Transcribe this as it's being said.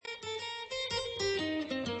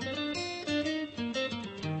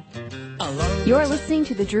You're listening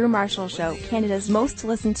to The Drew Marshall Show, Canada's most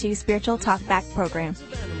listened to spiritual talkback program.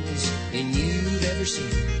 And you'd ever seen,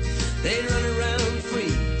 they'd run around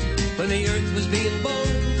free when the earth was being born,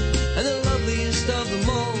 and the loveliest of them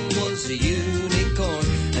all was a unicorn.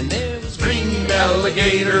 And there was green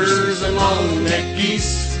alligators and long-necked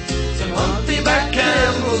geese, some humpy-backed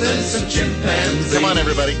camels and some chimpanzees. Come on,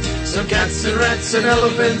 everybody. Some cats and rats and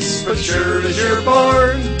elephants, but sure as you're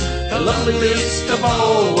born, the loveliest of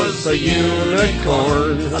all was a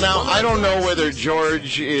unicorn. Now, I don't know whether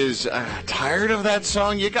George is tired of that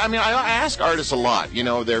song. I ask artists a lot,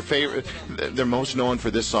 their favorite, they're most known for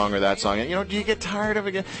this song or that song. And, do you get tired of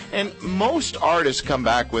it? And most artists come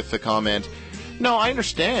back with the comment, no, I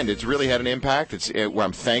understand. It's really had an impact. Where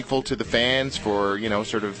I'm thankful to the fans for,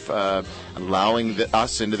 allowing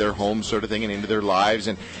us into their homes, sort of thing, and into their lives.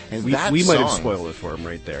 And we might have spoiled it for him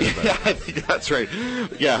right there. But. Yeah, I think that's right.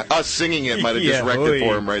 Yeah, us singing it might have just wrecked it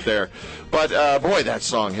for him right there. But, boy, that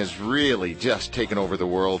song has really just taken over the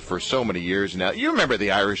world for so many years now. You remember the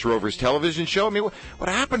Irish Rovers television show? I mean, what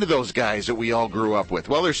happened to those guys that we all grew up with?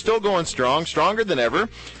 Well, they're still going strong, stronger than ever.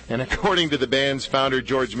 And according to the band's founder,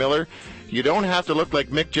 George Millar, you don't have to look like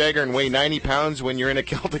Mick Jagger and weigh 90 pounds when you're in a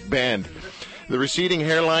Celtic band. The receding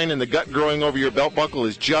hairline and the gut growing over your belt buckle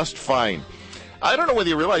is just fine. I don't know whether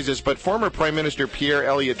you realize this, but former Prime Minister Pierre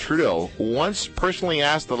Elliott Trudeau once personally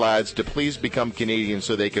asked the lads to please become Canadian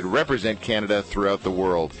so they could represent Canada throughout the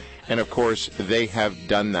world. And, of course, they have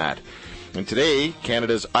done that. And today,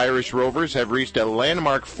 Canada's Irish Rovers have reached a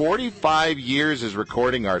landmark 45 years as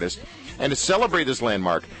recording artists. And to celebrate this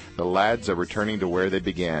landmark, the lads are returning to where they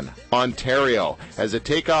began, Ontario, as a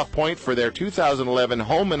takeoff point for their 2011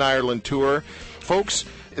 Home in Ireland tour. Folks,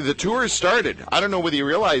 the tour has started. I don't know whether you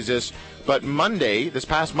realize this, but this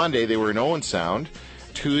past Monday, they were in Owen Sound.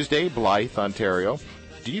 Tuesday, Blythe, Ontario.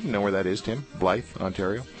 Do you even know where that is, Tim? Blythe,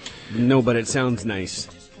 Ontario? No, but it sounds nice.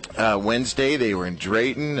 Wednesday they were in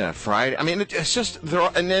Drayton. Friday, it's just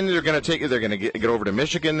and then they're going to get over to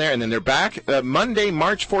Michigan there, and then they're back Monday,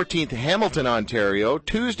 March 14th, Hamilton, Ontario.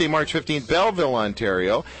 Tuesday, March 15th, Belleville,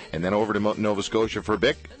 Ontario, and then over to Nova Scotia for a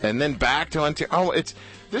bit, and then back to Ontario.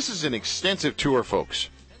 This is an extensive tour, folks.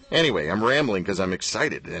 Anyway, I'm rambling because I'm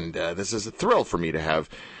excited, and this is a thrill for me to have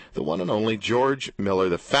the one and only George Millar,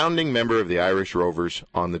 the founding member of the Irish Rovers,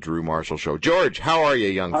 on the Drew Marshall Show. George, how are you,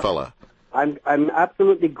 young fella? I'm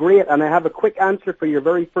absolutely great, and I have a quick answer for your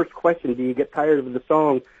very first question. Do you get tired of the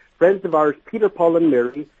song? Friends of ours, Peter, Paul, and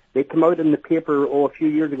Mary, they came out in the paper a few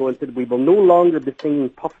years ago and said, we will no longer be singing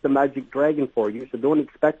Puff the Magic Dragon for you, so don't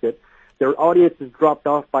expect it. Their audience has dropped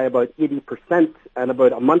off by about 80%, and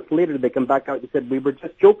about a month later they come back out and said, we were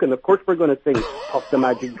just joking. Of course we're going to sing Puff the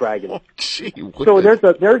Magic Dragon. Oh, gee, so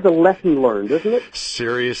there's a lesson learned, isn't it?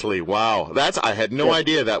 Seriously, wow. I had no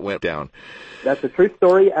idea that went down. That's a true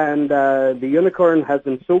story, and the unicorn has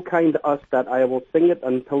been so kind to us that I will sing it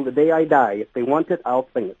until the day I die. If they want it, I'll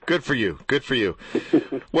sing it. Good for you. Good for you.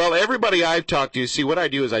 Well, everybody I've talked to, see, what I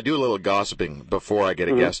do is I do a little gossiping before I get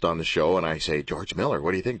a guest on the show, and I say, George Millar,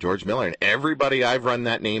 what do you think, George Millar? And everybody I've run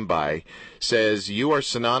that name by says you are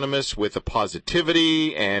synonymous with the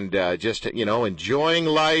positivity and just, enjoying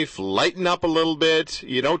life, lighten up a little bit.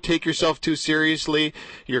 You don't take yourself too seriously.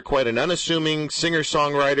 You're quite an unassuming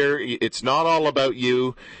singer-songwriter. It's not all about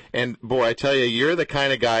you. And, boy, I tell you, you're the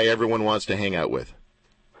kind of guy everyone wants to hang out with.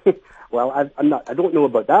 Well, I'm not. I don't know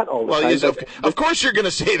about that all the time. Yes, of course you're going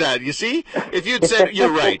to say that, you see? If you'd said,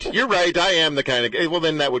 you're right, I am the kind of guy, well,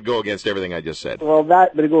 then that would go against everything I just said. Well,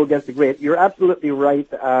 that would go against the great. You're absolutely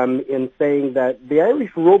right in saying that the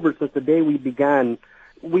Irish Rovers, since the day we began,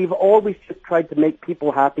 we've always just tried to make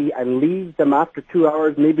people happy and leave them after 2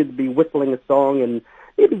 hours, maybe to be whistling a song and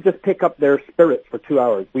maybe just pick up their spirits for 2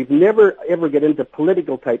 hours. We've never, ever get into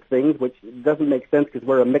political type things, which doesn't make sense because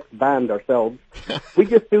we're a mixed band ourselves. We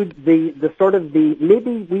just do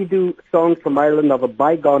maybe we do songs from Ireland, of a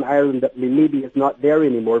bygone Ireland that maybe is not there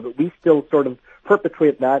anymore, but we still sort of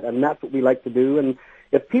perpetuate that, and that's what we like to do. And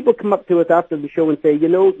if people come up to us after the show and say,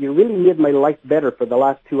 you really made my life better for the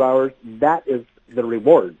last 2 hours, that is the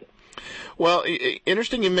reward. Well,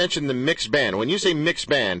 interesting you mentioned the mixed band. When you say mixed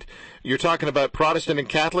band, you're talking about Protestant and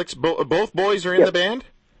Catholics? Both boys are in the band?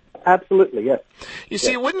 Absolutely, yes. You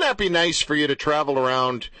see, wouldn't that be nice for you to travel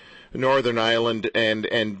around Northern Ireland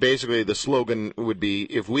and basically the slogan would be,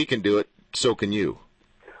 if we can do it, so can you?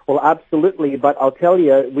 Well, absolutely, but I'll tell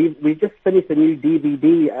you, we just finished a new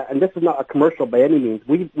DVD, and this is not a commercial by any means.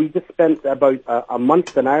 We just spent about a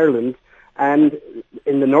month in Ireland, and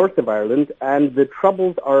in the north of Ireland, and the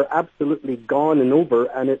troubles are absolutely gone and over,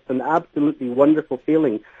 and it's an absolutely wonderful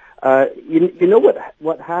feeling. You know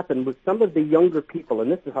what happened was some of the younger people,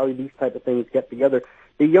 and this is how these type of things get together.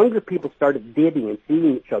 The younger people started dating and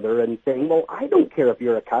seeing each other and saying, "Well, I don't care if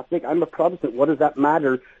you're a Catholic. I'm a Protestant. What does that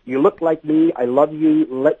matter? You look like me. I love you.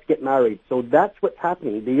 Let's get married." So that's what's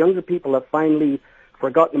happening. The younger people have finally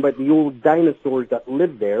forgotten about the old dinosaurs that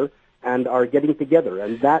lived there and are getting together,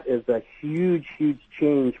 and that is a huge, huge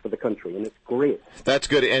change for the country, and it's great. That's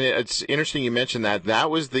good, and it's interesting you mentioned that.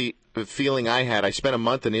 That was the feeling I had. I spent a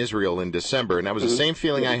month in Israel in December, and that was the same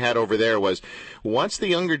feeling I had over there. Was once the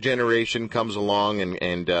younger generation comes along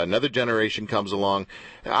and another generation comes along,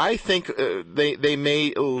 I think they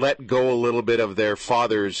may let go a little bit of their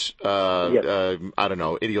father's I don't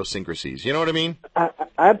know, idiosyncrasies. You know what I mean?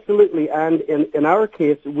 Absolutely, and in our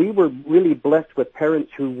case, we were really blessed with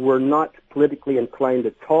parents who were not politically inclined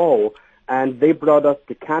at all, and they brought us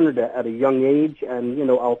to Canada at a young age, and,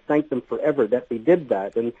 I'll thank them forever that they did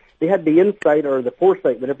that. And they had the insight or the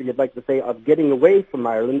foresight, whatever you'd like to say, of getting away from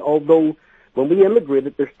Ireland, although when we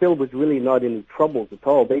immigrated, there still was really not any troubles at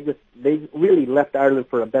all. They really left Ireland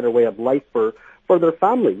for a better way of life for their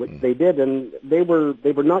family, which they did, and they were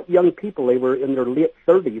not young people. They were in their late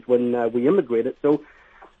 30s when we immigrated, so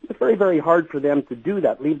it's very, very hard for them to do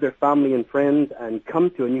that, leave their family and friends and come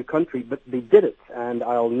to a new country, but they did it, and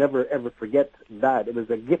I'll never, ever forget that. It was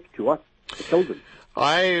a gift to us, the children.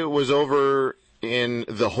 I was over in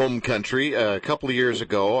the home country a couple of years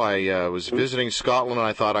ago. I was visiting Scotland, and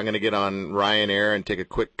I thought I'm going to get on Ryanair and take a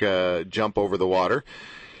quick jump over the water.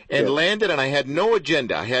 And landed, and I had no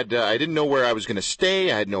agenda. I didn't know where I was going to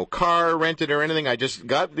stay. I had no car rented or anything. I just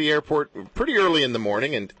got to the airport pretty early in the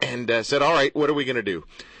morning and said, all right, what are we going to do?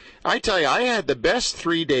 I tell you, I had the best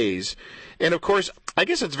 3 days. And, of course, I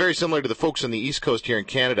guess it's very similar to the folks on the East Coast here in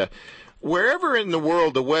Canada. Wherever in the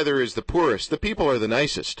world the weather is the poorest, the people are the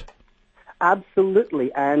nicest.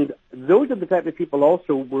 Absolutely. And those are the type of people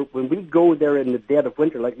also, when we go there in the dead of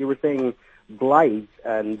winter, like you were saying, Blythe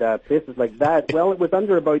and places like that, well, it was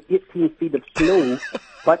under about 18 feet of snow,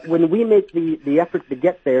 but when we make the effort to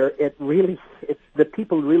get there, the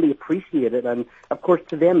people really appreciate it, and of course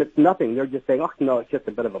to them it's nothing. They're just saying, oh no, it's just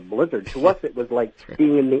a bit of a blizzard. To us it was like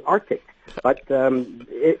being in the Arctic, but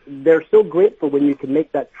they're so grateful when you can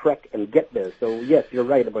make that trek and get there. So yes, you're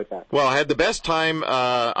right about that. Well, I had the best time.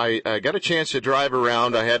 I got a chance to drive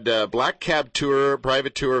around. I had a black cab tour,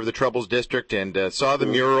 private tour of the Troubles District, and saw the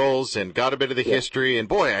murals and got a bit of the history, and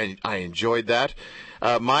boy, I enjoyed that.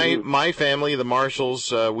 My family, the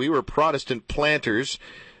Marshalls, we were Protestant planters,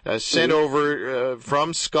 sent over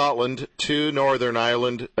from Scotland to Northern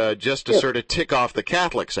Ireland just to sort of tick off the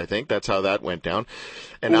Catholics. I think that's how that went down.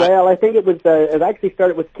 And I think it was. It actually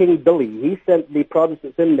started with King Billy. He sent the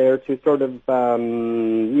Protestants in there to sort of,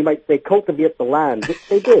 you might say, cultivate the land, which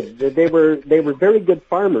they did. They were very good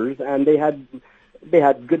farmers, and they had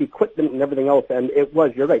good equipment and everything else. And it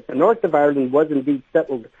was. You're right. The north of Ireland was indeed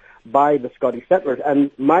settled by the Scottish settlers.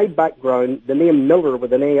 And my background, the name Millar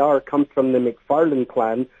with an AR, comes from the McFarlane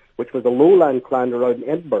clan, which was a lowland clan around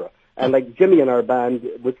Edinburgh. And like Jimmy in our band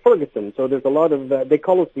was Ferguson. So there's a lot of, they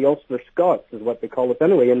call us the Ulster Scots is what they call us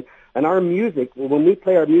anyway. And our music, when we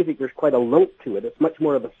play our music, there's quite a lilt to it. It's much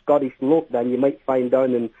more of a Scottish lilt than you might find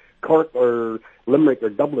down in Cork or Limerick or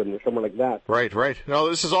Dublin or somewhere like that. Right. No,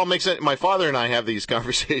 this all makes sense. My father and I have these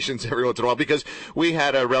conversations every once in a while because we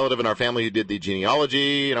had a relative in our family who did the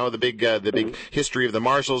genealogy, the big history of the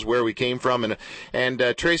Marshalls, where we came from,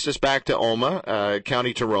 and traced us back to Omagh,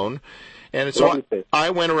 County Tyrone. And so I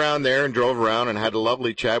went around there and drove around and had a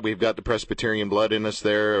lovely chat. We've got the Presbyterian blood in us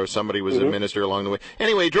there, or somebody was a minister along the way.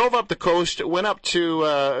 Anyway, drove up the coast, went up to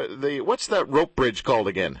what's that rope bridge called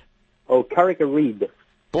again? Oh, Carrick-a-Reed.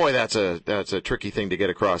 Boy, that's a tricky thing to get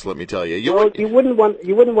across. Let me tell you. You wouldn't want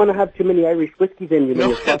to have too many Irish whiskies in you.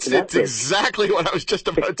 No, it's exactly what I was just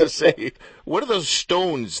about to say. What are those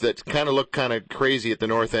stones that kind of look kind of crazy at the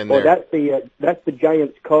north end there? That's the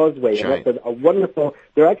Giant's Causeway. And that's a wonderful.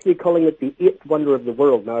 They're actually calling it the 8th wonder of the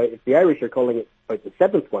world now. If the Irish are calling it like the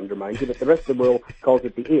 7th wonder, mind you, but the rest of the world calls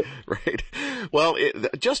it the 8th. Right. Well,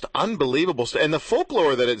 just unbelievable. And the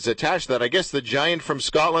folklore that is attached to that, I guess the giant from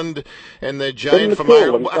Scotland and the giant from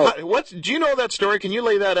Ireland. Do you know that story? Can you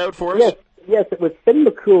lay that out for us? Yes, it was Finn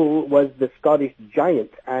McCool was the Scottish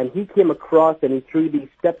giant, and he came across and he threw these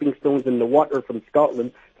stepping stones in the water from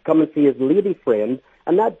Scotland to come and see his lady friend,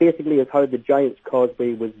 and that basically is how the Giant's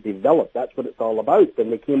Causeway was developed. That's what it's all about.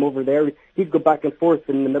 And they came over there. He'd go back and forth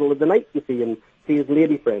in the middle of the night, you see, and see his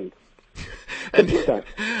lady friend.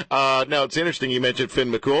 Now, it's interesting you mentioned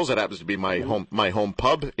Finn McCool's. That happens to be my home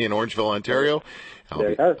pub in Orangeville, Ontario.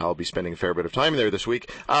 I'll be spending a fair bit of time there this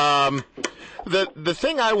week. The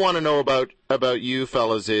thing I want to know about you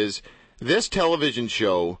fellas is this television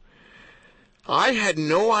show. I had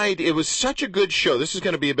no idea. It was such a good show. This is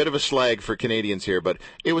going to be a bit of a slag for Canadians here, but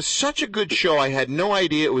it was such a good show, I had no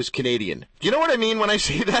idea it was Canadian. Do you know what I mean when I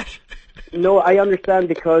say that? No, I understand,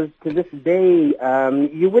 because to this day,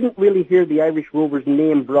 you wouldn't really hear the Irish Rovers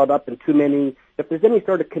name brought up in too many. If there's any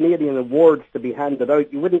sort of Canadian awards to be handed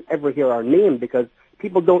out, you wouldn't ever hear our name, because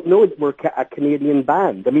people don't know that we're a Canadian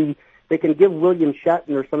band. I mean, they can give William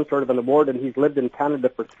Shatner some sort of an award, and he's lived in Canada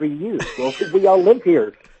for 3 years. Well, we all live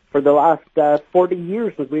here for the last 40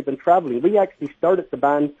 years since we've been traveling. We actually started the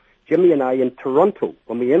band, Jimmy and I, in Toronto.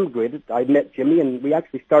 When we immigrated, I met Jimmy, and we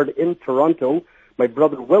actually started in Toronto. My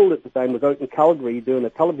brother Will at the time was out in Calgary doing a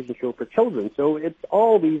television show for children. So it's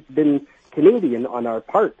always been Canadian on our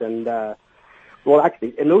part. And, well,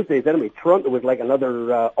 actually, in those days anyway, Toronto was like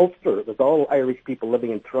another Ulster. It was all Irish people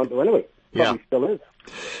living in Toronto anyway. Probably still is.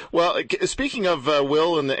 Well, speaking of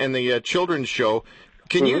Will and the children's show,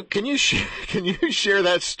 can you share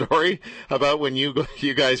that story about when you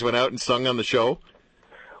guys went out and sung on the show?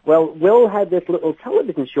 Well, Will had this little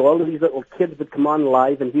television show. All of these little kids would come on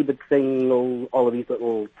live, and he would sing all of these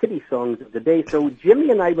little kiddie songs of the day. So Jimmy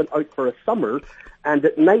and I went out for a summer, and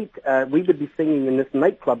at night we would be singing in this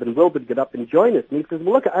nightclub, and Will would get up and join us. And he says,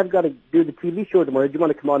 well, look, I've got to do the TV show tomorrow. Do you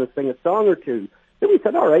want to come on and sing a song or two? So we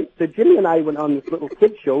said, all right. So Jimmy and I went on this little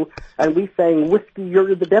kid show, and we sang Whiskey,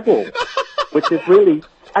 You're the Devil, which is really...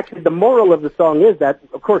 Actually, the moral of the song is that,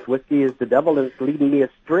 of course, whiskey is the devil and it's leading me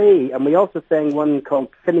astray. And we also sang one called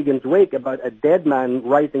Finnegan's Wake about a dead man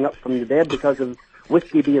rising up from the dead because of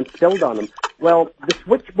whiskey being spilled on him. Well, the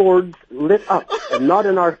switchboards lit up, and not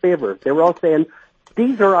in our favor. They were all saying,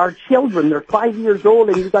 these are our children. They're 5 years old,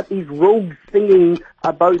 and you've got these rogues singing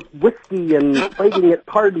about whiskey and fighting at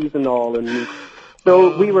parties and all. And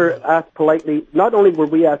so we were asked politely, not only were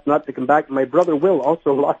we asked not to come back, my brother Will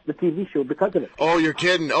also lost the TV show because of it. Oh, you're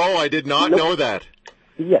kidding. Oh, I did not know that.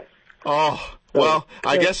 Yes. Oh, well,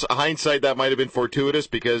 I guess hindsight, that might have been fortuitous,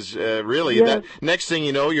 because really, that next thing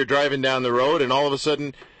you know, you're driving down the road and all of a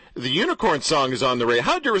sudden the Unicorn song is on the radio.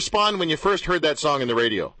 How did you respond when you first heard that song on the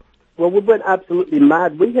radio? Well, we went absolutely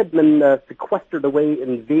mad. We had been sequestered away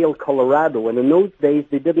in Vail, Colorado, and in those days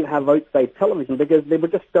they didn't have outside television because they were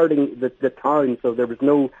just starting the town, so there was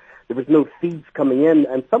no feeds coming in.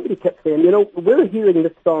 And somebody kept saying, you know, we're hearing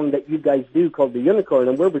this song that you guys do called The Unicorn,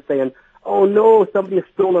 and we were saying, oh no, somebody has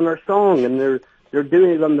stolen our song, and they're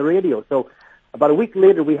doing it on the radio. So about a week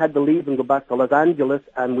later, we had to leave and go back to Los Angeles,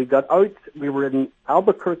 and we got out. We were in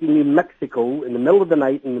Albuquerque, New Mexico, in the middle of the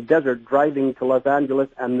night in the desert, driving to Los Angeles,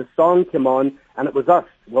 and the song came on, and it was us.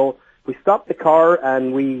 Well, we stopped the car,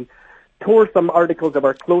 and we tore some articles of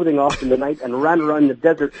our clothing off in the night and ran around the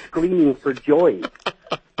desert screaming for joy.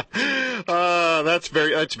 That's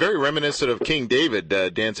very reminiscent of King David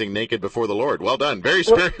dancing naked before the Lord. Well done. Very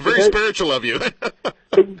spiritual of you.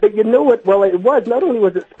 But you know what? Well, it was. Not only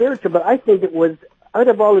was it spiritual, but I think it was, out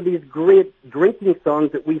of all of these great drinking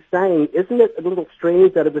songs that we sang, isn't it a little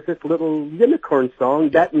strange that it was this little Unicorn song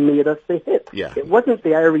that made us a hit? Yeah. It wasn't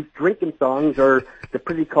the Irish drinking songs or the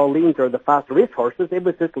Pretty Colleens or the Fast Race Horses. It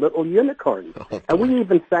was this little Unicorn. And we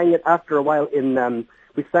even sang it after a while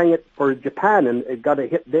we sang it for Japan, and it got a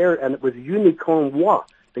hit there, and it was Unicorn Wa,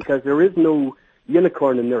 because there is no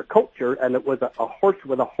unicorn in their culture, and it was a horse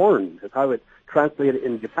with a horn, is how it translated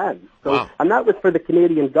in Japan. So, wow. And that was for the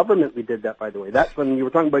Canadian government we did that, by the way. That's when you were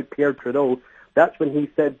talking about Pierre Trudeau. That's when he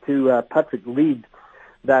said to Patrick Reed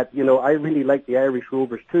that, you know, I really like the Irish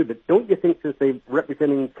Rovers too, but don't you think since they're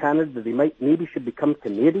representing Canada, they maybe should become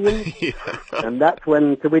Canadian? Yeah. And that's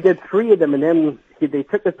when, so we did 3 of them, and then they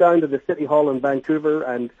took us down to the City Hall in Vancouver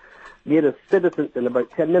and made us citizens in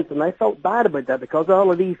about 10 minutes, and I felt bad about that because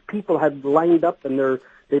all of these people had lined up and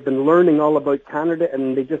they've been learning all about Canada,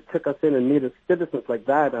 and they just took us in and made us citizens like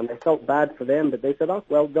that, and I felt bad for them, but they said, oh,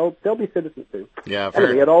 well, they'll be citizens too. Yeah, fair.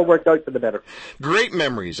 Anyway, it all worked out for the better. Great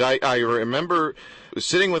memories. I remember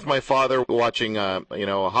sitting with my father watching, a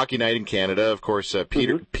hockey night in Canada. Of course,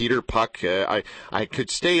 Peter Puck. I could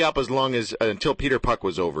stay up as long as until Peter Puck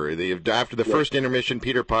was over. After the first intermission,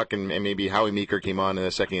 Peter Puck and maybe Howie Meeker came on in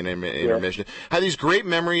the second intermission. Had these great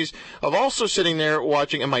memories of also sitting there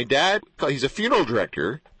watching. And my dad, he's a funeral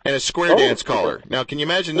director and a square dance caller. Now, can you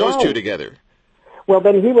imagine those two together? Well,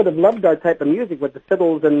 then he would have loved our type of music with the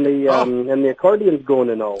fiddles and the accordions going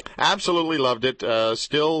and all. Absolutely loved it.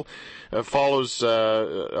 Still follows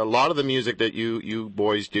a lot of the music that you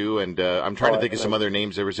boys do, and I'm trying to think of some other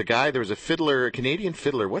names. There was a fiddler, a Canadian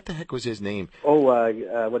fiddler. What the heck was his name? What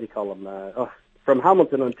do you call him? From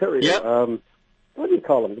Hamilton, Ontario. Yep. What do you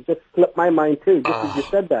call him? It just slipped my mind too, just as you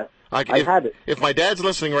said that. I had it. If my dad's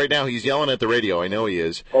listening right now, he's yelling at the radio. I know he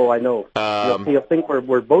is. Oh, I know. He'll think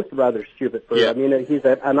we're both rather stupid. I mean, he's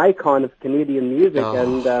an icon of Canadian music,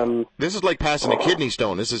 and this is like passing a kidney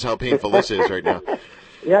stone. This is how painful this is right now.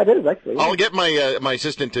 Yeah, it is actually. I'll get my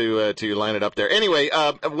assistant to line it up there. Anyway,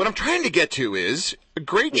 what I'm trying to get to is a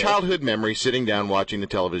great childhood memory sitting down watching the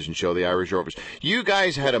television show, The Irish Rovers. You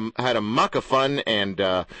guys had a muck of fun, and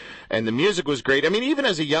the music was great. I mean, even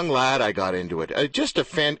as a young lad, I got into it. Just a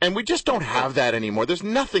fan, and we just don't have that anymore. There's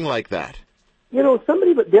nothing like that. You know,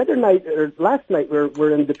 somebody, but the other night, or last night,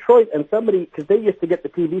 we're in Detroit, and somebody, because they used to get the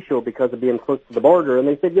TV show because of being close to the border, and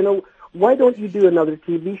they said, you know, why don't you do another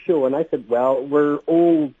TV show? And I said, well, we're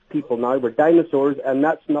old people now, we're dinosaurs, and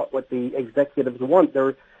that's not what the executives want.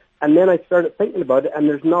 And then I started thinking about it, and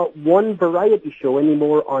there's not one variety show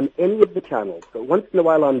anymore on any of the channels. So once in a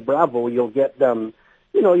while on Bravo, you'll get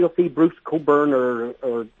you'll see Bruce Cockburn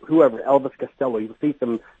or whoever, Elvis Costello. You'll see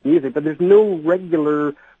some music, but there's no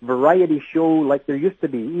regular variety show like there used to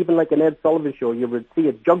be. Even like an Ed Sullivan show, you would see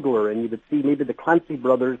a juggler, and you would see maybe the Clancy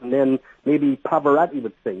brothers, and then maybe Pavarotti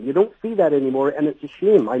would sing. You don't see that anymore, and it's a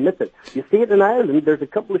shame. I miss it. You see it in Ireland. There's a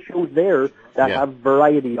couple of shows there that have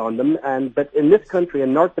variety on them, but in this country,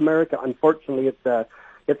 in North America, unfortunately,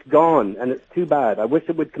 it's gone, and it's too bad. I wish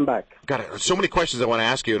it would come back. Got it. So many questions I want to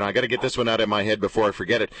ask you, and I got to get this one out of my head before I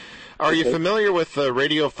forget it. Are you familiar with the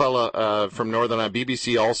radio fella from Northern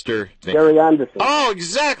BBC Ulster? Jerry Anderson. Oh,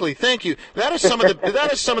 exactly. Thank you. That is some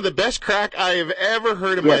of the best crack I have ever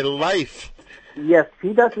heard in my life. Yes,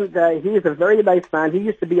 he doesn't. He is a very nice man. He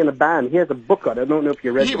used to be in a band. He has a book on it. I don't know if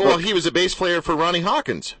you read the book. Well, he was a bass player for Ronnie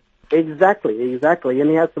Hawkins. Exactly. And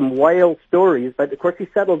he has some wild stories, but of course he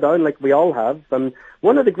settled down like we all have.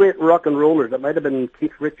 One of the great rock and rollers, it might have been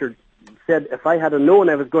Keith Richards, said, if I had known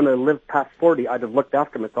I was going to live past 40, I'd have looked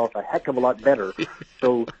after myself a heck of a lot better.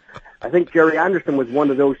 So I think Jerry Anderson was one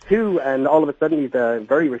of those too, and all of a sudden he's a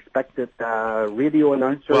very respected radio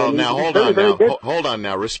announcer. Well, now hold on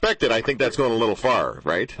now. Respected, I think that's going a little far,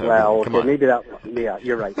 right? Well, come on. Maybe that. Yeah,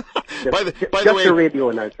 you're right. By the way, a radio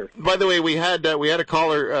announcer. By the way, we had a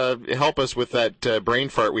caller help us with that brain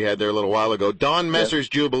fart we had there a little while ago. Don Messer's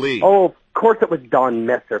Jubilee. Oh, of course it was Don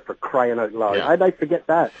Messer, for crying out loud. Yeah. How'd I forget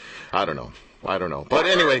that? I don't know. But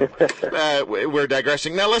anyway, we're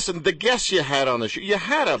digressing. Now, listen, the guests you had on the show, you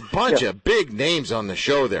had a bunch of big names on the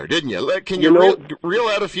show there, didn't you? Can you reel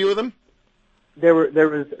out a few of them?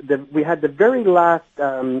 We had the very last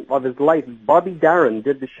of his life. Bobby Darin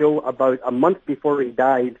did the show about a month before he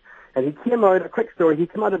died, and he came out, a quick story, he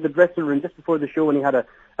came out of the dressing room just before the show, and he had a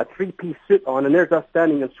three-piece suit on, and there's us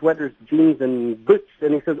standing in sweaters, jeans, and boots,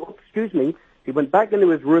 and he says, oh, excuse me. He went back into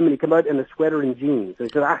his room and he came out in a sweater and jeans. And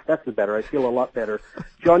he said, that's better. I feel a lot better.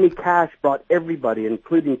 Johnny Cash brought everybody,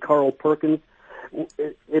 including Carl Perkins.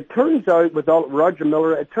 It turns out with Roger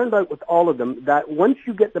Millar, it turned out with all of them that once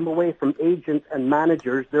you get them away from agents and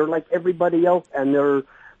managers, they're like everybody else, and they're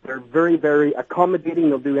very, very accommodating.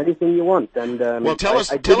 They'll do anything you want. And well, tell us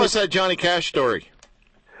that Johnny Cash story.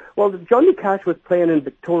 Well, Johnny Cash was playing in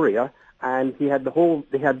Victoria, and they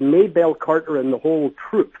had Maybelle Carter and the whole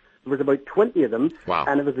troupe. There was about 20 of them,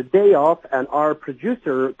 and it was a day off, and our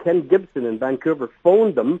producer, Ken Gibson in Vancouver,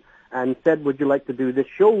 phoned them and said, would you like to do this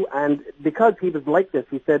show? And because he was like this,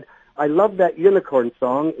 he said, I love that Unicorn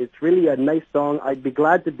song. It's really a nice song. I'd be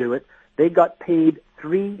glad to do it. They got paid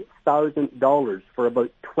 $3,000 for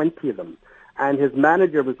about 20 of them. And his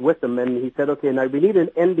manager was with him, and he said, okay, now we need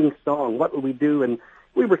an ending song. What will we do? And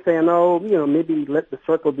we were saying, maybe Let the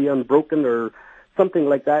Circle Be Unbroken or something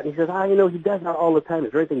like that. And he says, he does that all the time.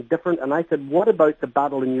 Is there anything different? And I said, what about the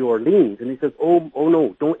Battle in New Orleans? And he says, oh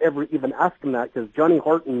no, don't ever even ask him that, because Johnny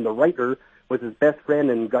Horton, the writer, was his best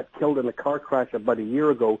friend and got killed in a car crash about a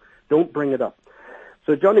year ago. Don't bring it up.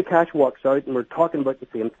 So Johnny Cash walks out, and we're talking about the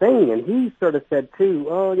same thing, and he sort of said, too,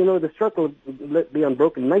 the Circle Be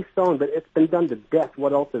Unbroken, nice song, but it's been done to death.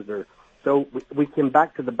 What else is there? So we came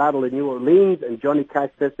back to the Battle in New Orleans, and Johnny Cash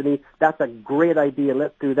says to me, that's a great idea,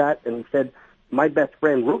 let's do that. And he said, my best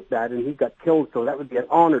friend wrote that, and he got killed, so that would be an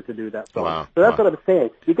honor to do that song. Wow. So that's what I was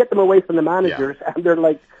saying. You get them away from the managers, and they're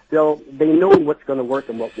like, they know what's going to work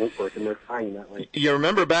and what won't work, and they're fine that way. You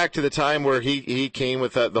remember back to the time where he came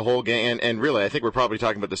with the whole gang, and really, I think we're probably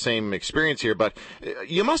talking about the same experience here, but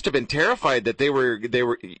you must have been terrified that they were.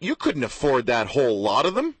 You couldn't afford that whole lot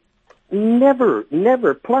of them? Never.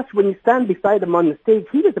 Plus, when you stand beside him on the stage,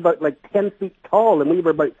 he was about 10 feet tall, and we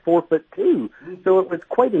were about 4'2". So it was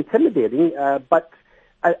quite intimidating, but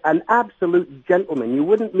an absolute gentleman. You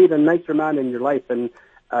wouldn't meet a nicer man in your life. And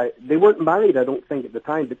They weren't married, I don't think, at the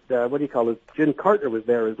time, but June Carter was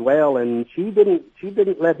there as well, and she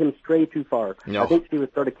didn't let him stray too far. No. I think she was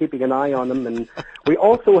sort of keeping an eye on him. And we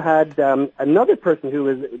also had another person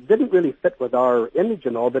who didn't really fit with our image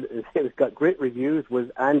and all, but it got great reviews, was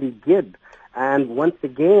Andy Gibb. And once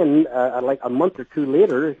again, like a month or two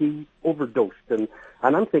later, he overdosed. And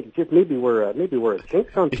I'm thinking, just maybe we're a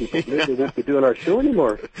jinx on people. Maybe we won't be doing our show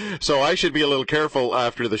anymore. So I should be a little careful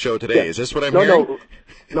after the show today. Yeah. Is this what I'm hearing?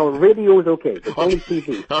 No, radio is okay. It's only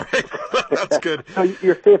TV. All right, that's good. No,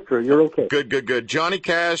 you're safe, Drew. You're okay. Good. Johnny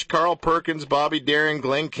Cash, Carl Perkins, Bobby Darin,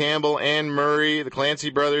 Glenn Campbell, Anne Murray, the Clancy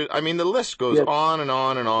brothers. I mean, the list goes on and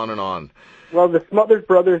on and on and on. Well, the Smothers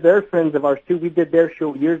Brothers, they're friends of ours, too. We did their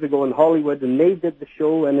show years ago in Hollywood, and they did the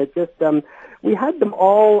show, and it just, we had them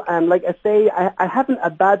all, and like I say, I haven't a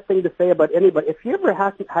bad thing to say about anybody. If you ever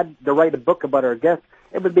had to write a book about our guests,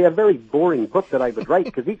 it would be a very boring book that I would write,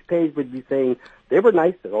 because each page would be saying, they were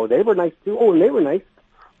nice, oh, they were nice, too, oh, and they were nice.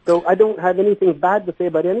 So I don't have anything bad to say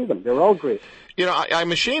about any of them. They're all great. You know,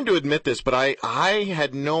 I'm ashamed to admit this, but I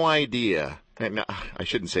had no idea. And I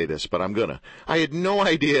shouldn't say this, but I'm gonna. I had no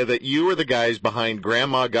idea that you were the guys behind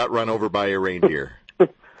Grandma Got Run Over by a Reindeer.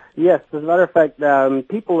 Yes, as a matter of fact,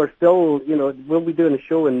 people are still, we'll be doing a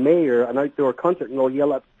show in May or an outdoor concert, and they'll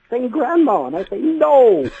yell out, "Sing Grandma!" And I say,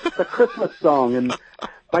 "No, it's a Christmas song." And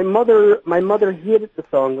my mother hated the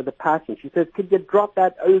song with a passion. She says, "Could you drop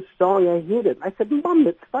that old song? I hate it." I said, "Mom,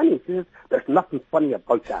 it's funny." She says, "There's nothing funny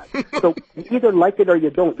about that." So you either like it or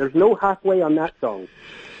you don't. There's no halfway on that song.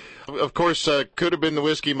 Of course, could have been the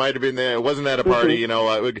whiskey, might have been there. Wasn't that a party?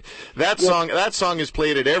 That song is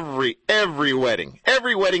played at every wedding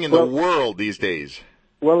in the world these days.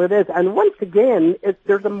 Well, it is, and once again,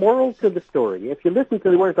 there's a moral to the story. If you listen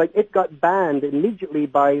to the words, like it got banned immediately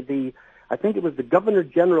by I think it was the Governor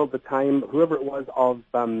General at the time, whoever it was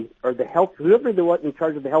whoever was in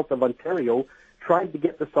charge of the health of Ontario, tried to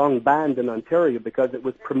get the song banned in Ontario because it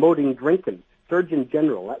was promoting drinking. Surgeon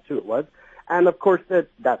General, that's who it was. And, of course,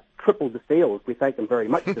 that tripled the sales. We thank them very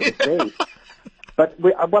much to this day. But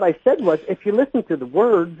what I said was, if you listen to the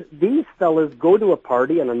words, these fellas go to a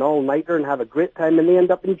party and an all-nighter and have a great time, and they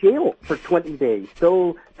end up in jail for 20 days.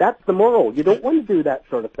 So that's the moral. You don't want to do that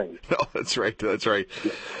sort of thing. No, that's right.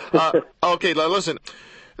 Okay, now listen.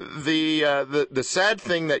 The sad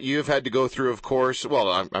thing that you've had to go through, of course,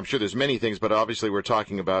 well, I'm sure there's many things, but obviously we're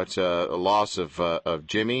talking about a loss of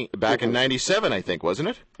Jimmy back in '97, I think, wasn't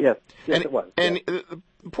it? Yes, it was. And the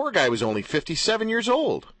poor guy was only 57 years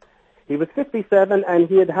old. He was 57, and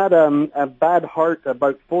he had a bad heart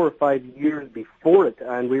about 4 or 5 years before it,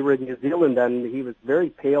 and we were in New Zealand, and he was very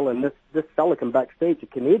pale, and this fella came backstage, a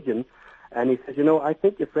Canadian, and he says, I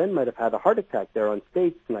think your friend might have had a heart attack there on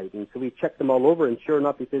stage tonight. And so we checked him all over, and sure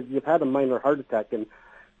enough, he says, you've had a minor heart attack. And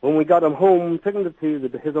when we got him home, took him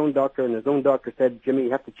to his own doctor, and his own doctor said, Jimmy,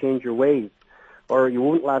 you have to change your ways, or you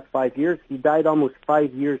won't last 5 years. He died almost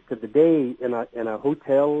 5 years to the day in a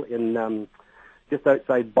hotel in just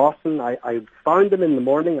outside Boston. I found him in the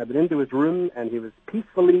morning. I went into his room, and he was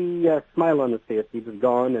peacefully smile on his face. He was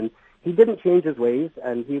gone, and he didn't change his ways,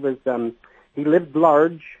 and he he lived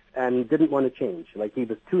large and didn't want to change. Like, he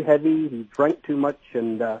was too heavy, he drank too much,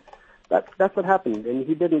 and that's what happened. And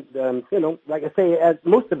he didn't, like I say, as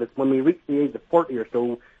most of us, when we reach the age of 40 or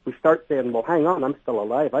so, we start saying, well, hang on, I'm still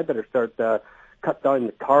alive. I better start cut down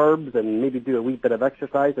the carbs and maybe do a wee bit of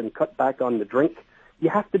exercise and cut back on the drink. You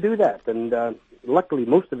have to do that. And luckily,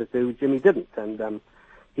 most of us do. Jimmy didn't. And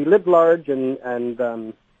he lived large, and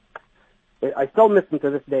I still miss him to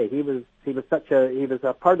this day. He was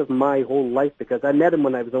a part of my whole life, because I met him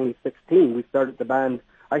when I was only 16. I started the band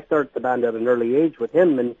at an early age with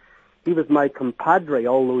him, and he was my compadre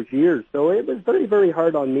all those years. So it was very, very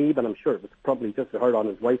hard on me, but I'm sure it was probably just as hard on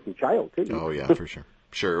his wife and child too. Oh yeah, for sure.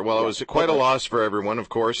 Sure. Well, it was quite a loss for everyone, of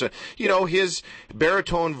course. His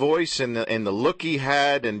baritone voice and the look he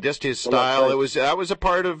had, and just his style. That was a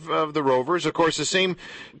part of the Rovers. Of course, the same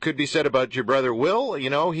could be said about your brother Will.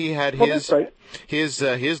 He had his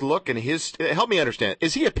look and his. Help me understand.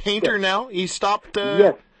 Is he a painter now? He stopped.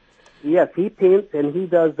 Yes, he paints and he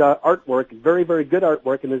does artwork, very, very good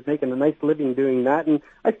artwork, and is making a nice living doing that. And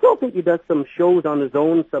I still think he does some shows on his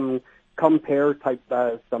own, some compare type,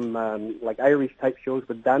 like Irish type shows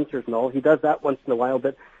with dancers and all. He does that once in a while,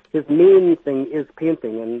 but his main thing is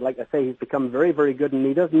painting. And like I say, he's become very, very good, and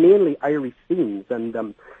he does mainly Irish themes.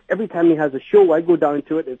 And every time he has a show, I go down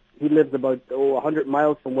to it. He lives about 100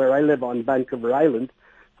 miles from where I live on Vancouver Island,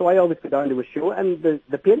 so I always go down to a show, and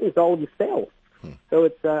the paintings always sell. So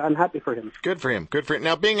it's I'm happy for him. Good for him. Good for him.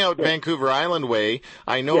 Now, being out Vancouver Island way,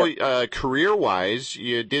 I know career-wise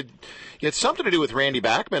you had something to do with Randy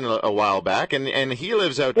Bachman a while back, and he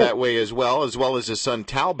lives out that way as well as his son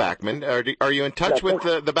Tal Bachman. Are you in touch with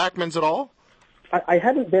the Bachmans at all? I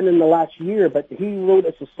haven't been in the last year, but he wrote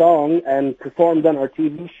us a song and performed on our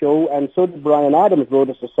TV show, and so did Brian Adams wrote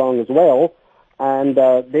us a song as well. And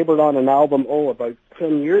they were on an album, about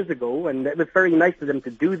 10 years ago, and it was very nice of them to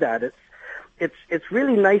do that. It's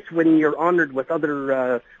really nice when you're honored with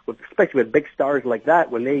other, especially with big stars like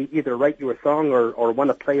that, when they either write you a song or want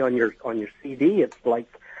to play on your CD. It's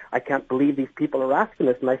like, I can't believe these people are asking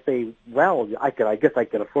us, and I say, well, I guess I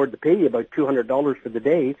can afford to pay you about $200 for the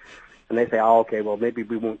day. And they say, okay, well, maybe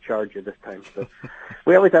we won't charge you this time. So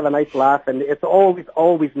we always have a nice laugh, and it's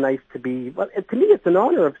always nice to be, well, to me, it's an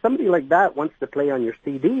honor. If somebody like that wants to play on your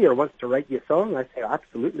CD or wants to write you a song, I say,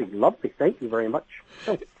 absolutely, lovely, thank you very much.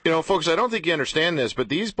 You know, folks, I don't think you understand this, but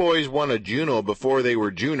these boys won a Juno before they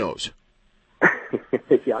were Junos.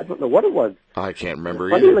 Yeah, I don't know what it was. I can't remember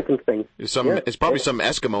either. Funny-looking thing. It's probably some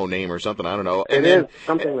Eskimo name or something, I don't know. It is,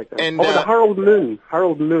 something like that. The Harold Moon.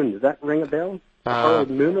 Harold Moon, does that ring a bell? Harold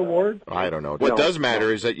Moon Award? I don't know. What does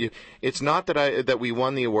matter is that it's not that we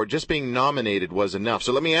won the award. Just being nominated was enough.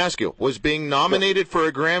 So let me ask you, was being nominated for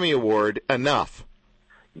a Grammy Award enough?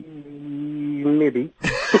 Maybe.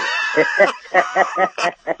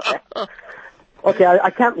 Okay, I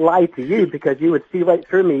can't lie to you because you would see right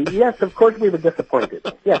through me. Yes, of course we were disappointed.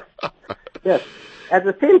 Yes. At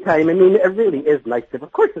the same time, I mean, it really is nice.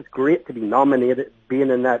 Of course, it's great to be nominated, being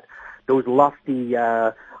in those lofty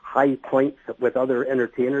high points with other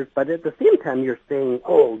entertainers, but at the same time you're saying,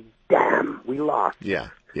 oh, damn, we lost. Yeah.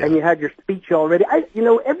 And you had your speech already.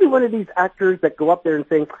 Every one of these actors that go up there and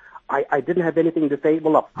saying, I didn't have anything to say,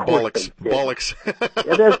 well, of course Bollocks.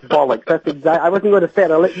 It is bollocks. That's exactly. I wasn't going to say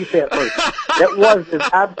it. I'll let you say it first. It's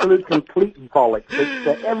absolute complete bollocks.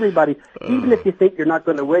 It's everybody, even if you think you're not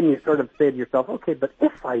going to win, you sort of say to yourself, okay, but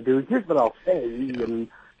if I do, here's what I'll say, and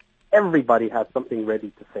everybody has something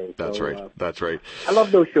ready to say. That's right. That's right. I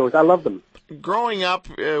love those shows. I love them. Growing up,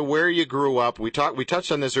 where you grew up, we touched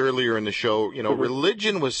on this earlier in the show. You know,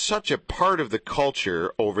 religion was such a part of the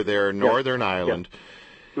culture over there in Northern Ireland.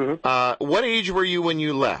 What age were you when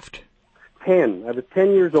you left? 10. I was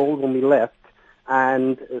 10 years old when we left,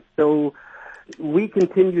 and so we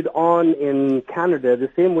continued on in Canada the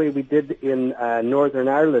same way we did in Northern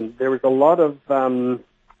Ireland. There was a lot of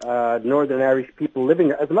Northern Irish people living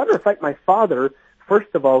there. As a matter of fact, my father,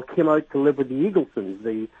 first of all, came out to live with the Eaglesons,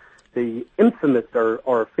 the infamous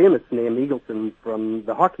or famous name Eagleson from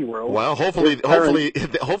the hockey world. Well, hopefully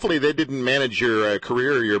they didn't manage your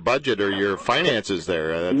career or your budget or your finances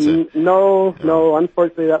there. No,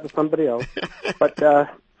 unfortunately that was somebody else. But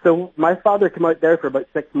so my father came out there for about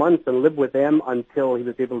 6 months and lived with them until he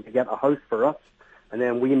was able to get a house for us. And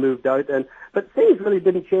then we moved out, but things really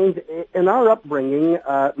didn't change. In our upbringing,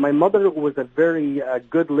 my mother was a very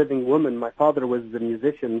good living woman. My father was the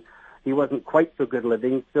musician. He wasn't quite so good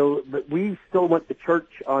living, but we still went to church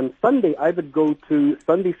on Sunday. I would go to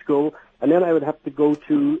Sunday school, and then I would have to go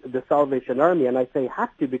to the Salvation Army. And I say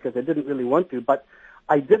have to because I didn't really want to, but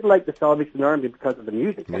I did like the Salvation Army because of the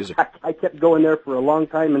music. I kept going there for a long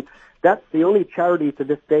time, and that's the only charity to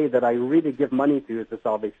this day that I really give money to is the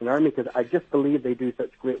Salvation Army, because I just believe they do such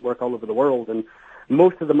great work all over the world, and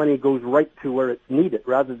most of the money goes right to where it's needed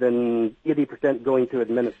rather than 80% going to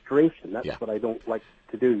administration. That's what I don't like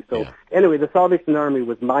to do. So anyway, the Salvation Army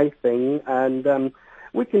was my thing, and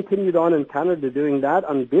we continued on in Canada doing that,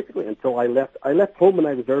 and basically until I left. I left home when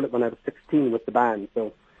I was 16 with the band.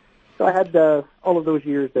 So I had all of those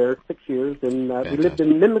years there, 6 years, and we lived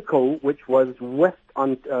in Mimico, which was west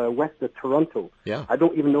of Toronto. Yeah. I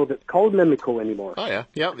don't even know if it's called Mimico anymore. Oh, yeah.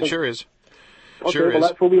 Yeah, it sure is. Okay, well,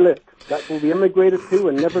 that's where we lived. That's where we immigrated to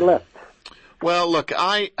and never left. Well, look,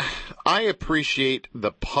 I appreciate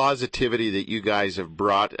the positivity that you guys have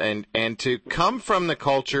brought, and to come from the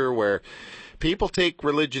culture where people take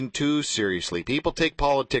religion too seriously, people take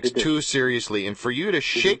politics too seriously, and for you to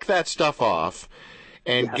shake that stuff off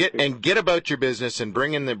and get about your business and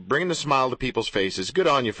bring the smile to people's faces, good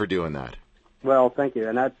on you for doing that. Well, thank you,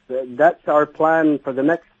 and that's our plan for the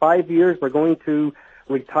next 5 years. We're going to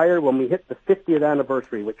retire when we hit the 50th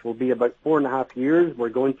anniversary, which will be about 4.5 years. We're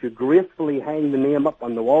going to gracefully hang the name up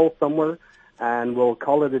on the wall somewhere, and we'll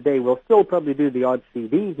call it a day. We'll still probably do the odd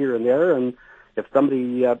CD here and there, and if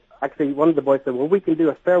somebody, actually one of the boys said, well, we can do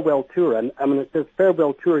a farewell tour, and when it says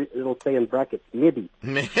farewell tour, it'll say in brackets, maybe.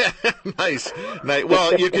 Nice.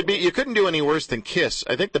 Well, you couldn't do any worse than Kiss.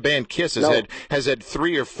 I think the band Kiss has had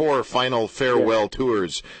 3 or 4 final farewell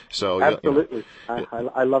tours. So absolutely.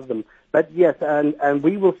 I love them. But yes, and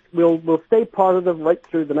we'll stay positive right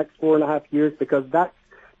through the next 4.5 years, because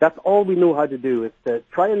that's all we know how to do, is to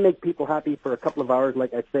try and make people happy for a couple of hours,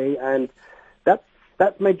 like I say, and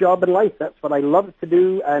that's my job in life. That's what I love to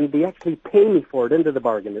do, and they actually pay me for it into the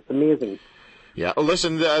bargain. It's amazing. Yeah.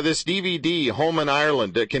 Listen, this DVD, Home in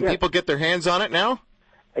Ireland, can people get their hands on it now?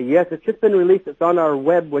 Yes, it's just been released. It's on our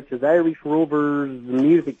web, which is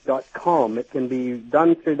irishroversmusic.com. It can be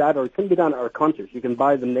done through that, or it can be done at our concerts. You can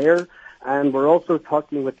buy them there. And we're also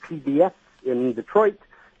talking with PBS in Detroit.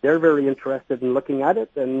 They're very interested in looking at it,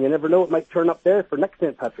 and you never know, it might turn up there for next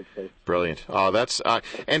St. Patrick's Day. Brilliant. Oh, that's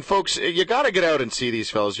and folks, you got to get out and see these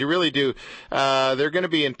fellas. You really do. They're going to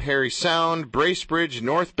be in Parry Sound, Bracebridge,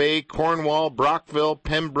 North Bay, Cornwall, Brockville,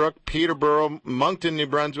 Pembroke, Peterborough, Moncton, New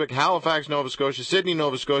Brunswick, Halifax, Nova Scotia, Sydney,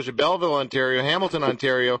 Nova Scotia, Belleville, Ontario, Hamilton,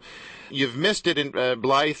 Ontario. You've missed it in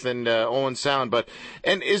Blythe and Owen Sound,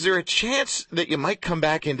 and is there a chance that you might come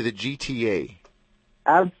back into the GTA?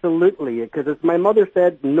 Absolutely, because as my mother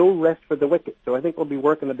said, no rest for the wicked. So I think we'll be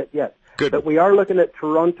working a bit yet. Good. But we are looking at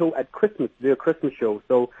Toronto at Christmas to do a Christmas show.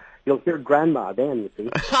 So you'll hear Grandma then, you see.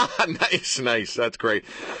 Nice. That's great.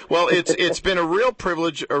 Well, it's been a real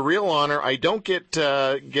privilege, a real honor. I don't get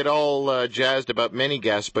all jazzed about many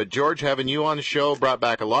guests, but George, having you on the show brought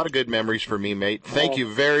back a lot of good memories for me, mate. Thank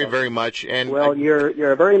you very, very much. And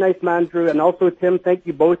you're a very nice man, Drew, and also Tim. Thank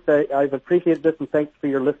you both. I've appreciated this, and thanks for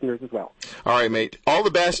your listeners as well. All right, mate. All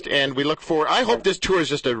the best, and we look forward. I hope this tour is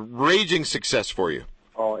just a raging success for you.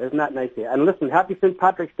 Oh, isn't that nice here? And listen, happy St.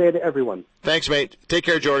 Patrick's Day to everyone. Thanks, mate. Take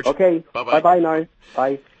care, George. Okay. Bye-bye. Bye-bye now.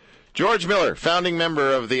 Bye. George Millar, founding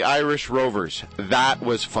member of the Irish Rovers. That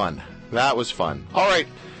was fun. All right.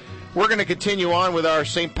 We're going to continue on with our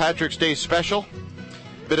St. Patrick's Day special.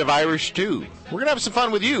 Bit of Irish, too. We're going to have some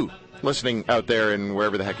fun with you, listening out there and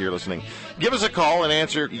wherever the heck you're listening. Give us a call and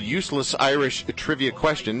answer useless Irish trivia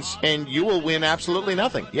questions, and you will win absolutely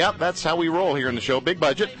nothing. Yep, that's how we roll here in the show. Big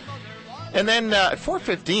budget. And then at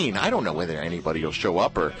 4:15, I don't know whether anybody will show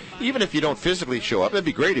up, or even if you don't physically show up, that'd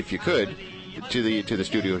be great if you could, to the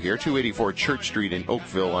studio here, 284 Church Street in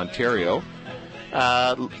Oakville, Ontario.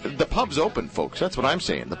 The pub's open, folks. That's what I'm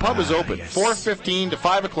saying. The pub is open. Yes. 4:15 to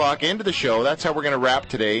 5 o'clock into the show. That's how we're going to wrap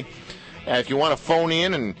today. If you want to phone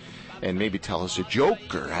in and maybe tell us a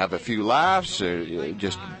joke or have a few laughs or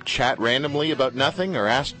just chat randomly about nothing or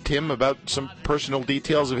ask Tim about some personal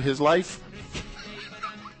details of his life,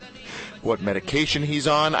 what medication he's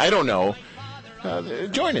on, I don't know.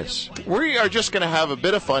 Join us. We are just going to have a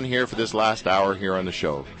bit of fun here for this last hour here on the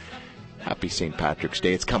show. Happy St. Patrick's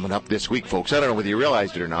Day. It's coming up this week, folks. I don't know whether you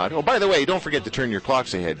realized it or not. Oh, by the way, don't forget to turn your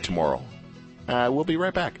clocks ahead tomorrow. We'll be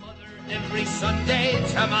right back. Every Sunday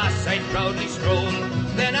to Mass I proudly stroll.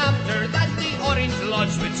 Then after that the Orange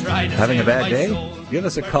Lodge would try to having a bad day? Soul. Give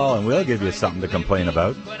us a call and we'll give you something to complain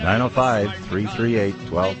about.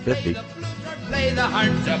 905-338-1250. Play the heart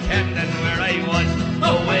of Camden where I was.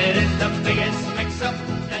 Oh, it is the biggest mix-up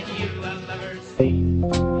that you have ever seen.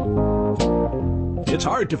 It's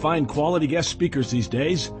hard to find quality guest speakers these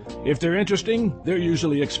days. If they're interesting, they're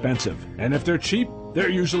usually expensive. And if they're cheap, they're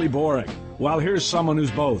usually boring. Well, here's someone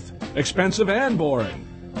who's both expensive and boring.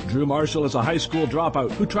 Drew Marshall is a high school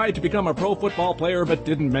dropout who tried to become a pro football player but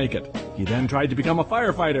didn't make it. He then tried to become a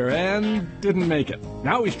firefighter and didn't make it.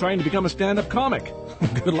 Now he's trying to become a stand-up comic.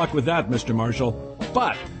 Good luck with that, Mr. Marshall.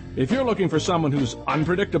 But if you're looking for someone who's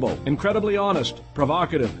unpredictable, incredibly honest,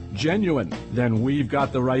 provocative, genuine, then we've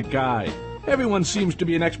got the right guy. Everyone seems to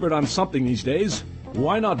be an expert on something these days.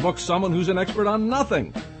 Why not book someone who's an expert on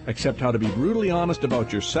nothing, except how to be brutally honest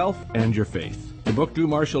about yourself and your faith? To book Drew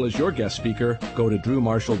Marshall as your guest speaker, go to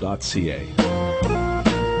drewmarshall.ca.